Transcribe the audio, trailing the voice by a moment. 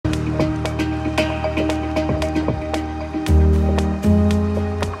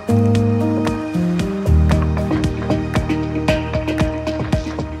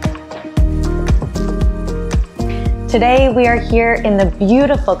Today we are here in the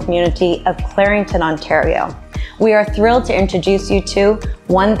beautiful community of Clarington, Ontario. We are thrilled to introduce you to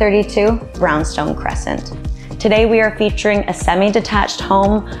 132 Brownstone Crescent. Today we are featuring a semi-detached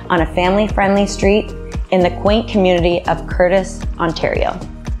home on a family-friendly street in the quaint community of Courtice, Ontario.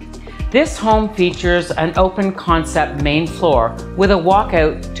 This home features an open concept main floor with a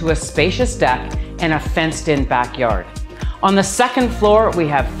walkout to a spacious deck and a fenced-in backyard. On the second floor, we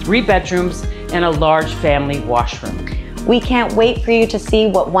have 3 bedrooms and a large family washroom. We can't wait for you to see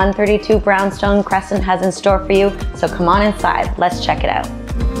what 132 Brownstone Crescent has in store for you, so come on inside, let's check it out.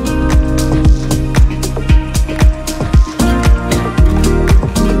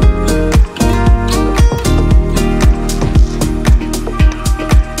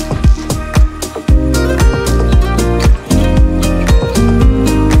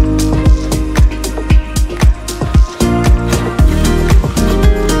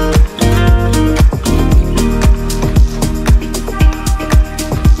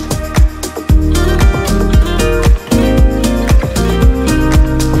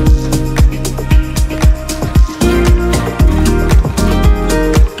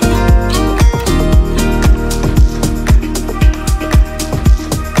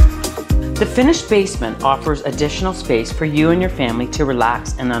 The finished basement offers additional space for you and your family to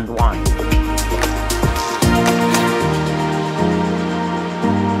relax and unwind.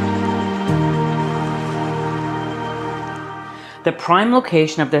 The prime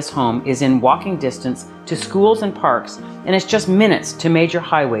location of this home is in walking distance to schools and parks, and it's just minutes to major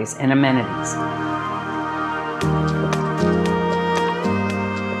highways and amenities.